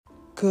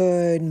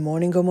Good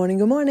morning, good morning,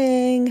 good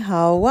morning.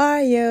 How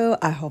are you?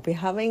 I hope you're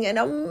having an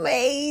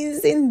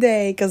amazing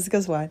day because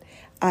guess what?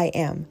 I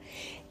am.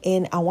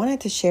 And I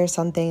wanted to share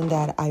something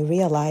that I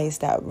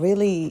realized that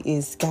really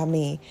is got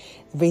me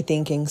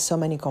rethinking so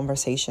many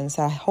conversations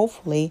that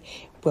hopefully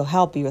will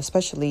help you,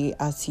 especially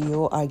as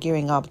you are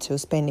gearing up to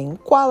spending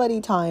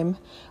quality time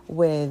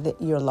with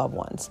your loved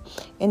ones.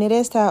 And it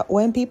is that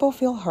when people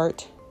feel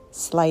hurt,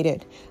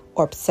 slighted,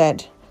 or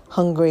upset,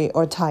 hungry,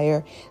 or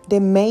tired, they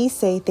may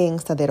say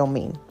things that they don't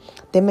mean.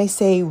 They may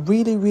say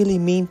really, really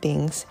mean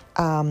things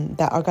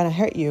that are going to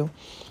hurt you.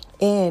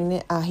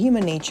 And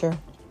human nature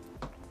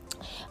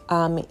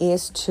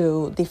is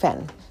to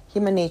defend.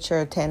 Human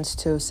nature tends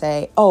to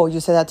say, oh,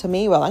 you said that to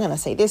me? Well, I'm going to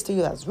say this to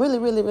you. That's really,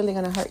 really, really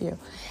going to hurt you.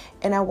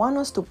 And I want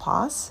us to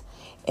pause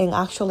and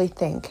actually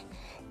think,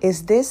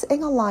 is this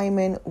in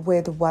alignment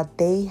with what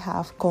they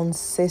have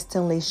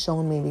consistently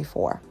shown me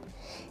before?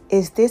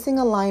 Is this in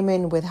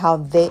alignment with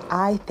how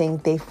I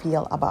think they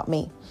feel about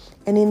me?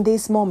 And in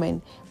this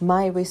moment,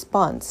 my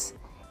response,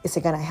 is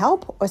it going to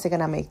help or is it going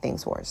to make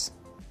things worse?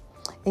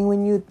 And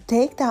when you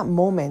take that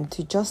moment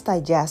to just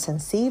digest and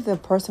see if the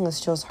person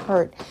is just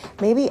hurt,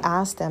 maybe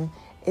ask them,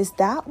 is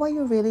that what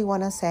you really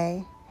want to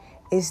say?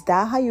 Is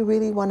that how you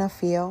really want to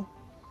feel?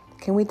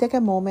 Can we take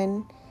a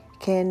moment?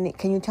 Can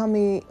you tell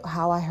me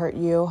how I hurt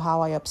you,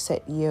 how I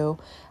upset you?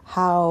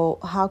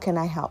 How can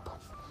I help?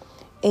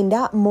 In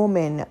that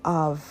moment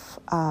of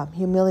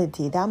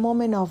humility, that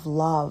moment of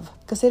love,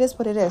 because it is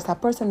what it is.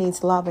 That person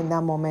needs love in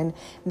that moment.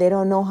 They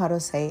don't know how to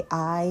say,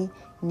 I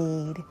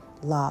need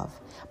love.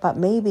 But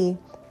maybe,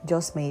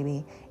 just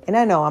maybe, and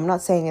I know I'm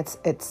not saying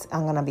it's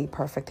I'm going to be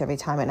perfect every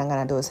time and I'm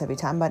going to do this every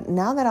time. But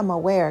now that I'm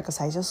aware, because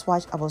I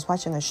was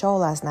watching a show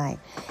last night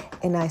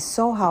and I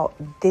saw how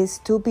these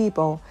two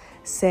people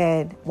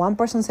said, one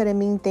person said a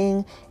mean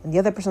thing and the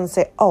other person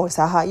said, oh, is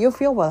that how you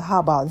feel? Well, how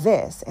about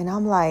this? And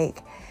I'm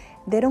like,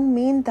 they don't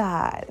mean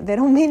that. They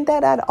don't mean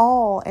that at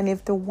all. And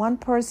if the one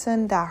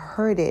person that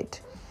heard it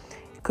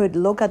could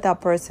look at that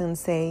person and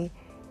say,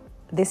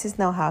 this is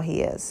not how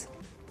he is.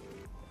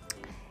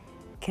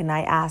 Can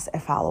I ask a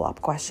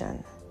follow-up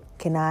question?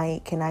 Can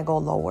I go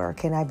lower?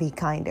 Can I be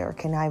kinder?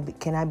 Can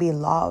I be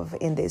love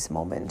in this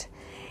moment?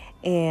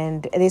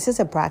 And this is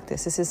a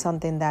practice. This is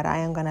something that I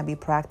am going to be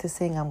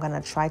practicing. I'm going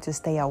to try to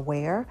stay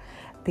aware,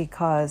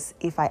 because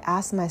if I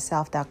ask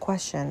myself that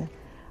question,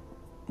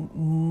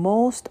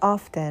 most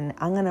often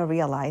I'm going to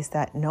realize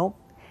that, nope,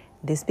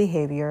 this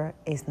behavior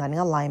is not in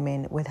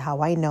alignment with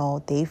how I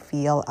know they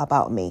feel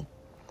about me.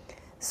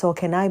 So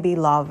can I be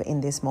love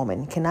in this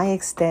moment? Can I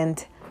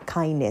extend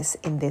kindness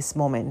in this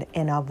moment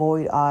and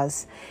avoid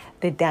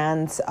the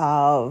dance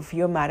of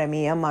you're mad at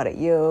me, I'm mad at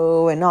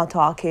you, and not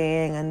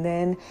talking, and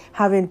then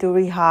having to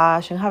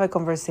rehash and have a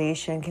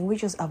conversation? Can we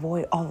just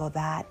avoid all of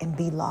that and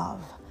be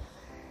love?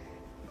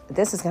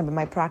 This is going to be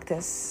my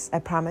practice. I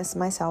promise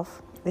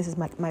myself. This is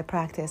my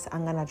practice.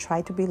 I'm going to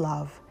try to be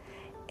love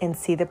and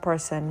see the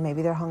person.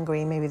 Maybe they're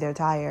hungry, maybe they're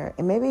tired,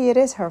 and maybe it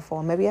is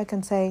hurtful. Maybe I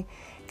can say,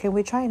 can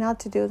we try not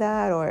to do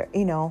that? Or,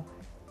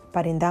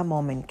 but in that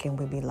moment, can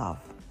we be love?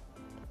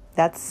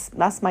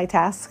 That's my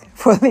task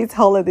for this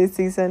holiday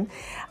season.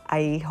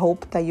 I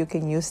hope that you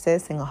can use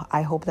this, and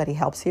I hope that it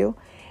helps you,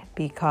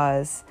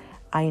 because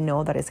I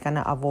know that it's going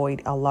to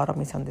avoid a lot of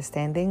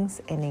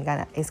misunderstandings, and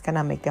it's going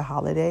to make the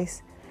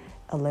holidays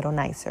a little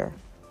nicer,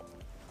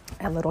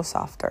 a little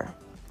softer,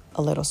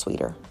 a little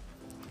sweeter.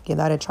 Give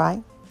that a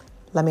try.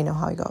 Let me know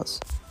how it goes.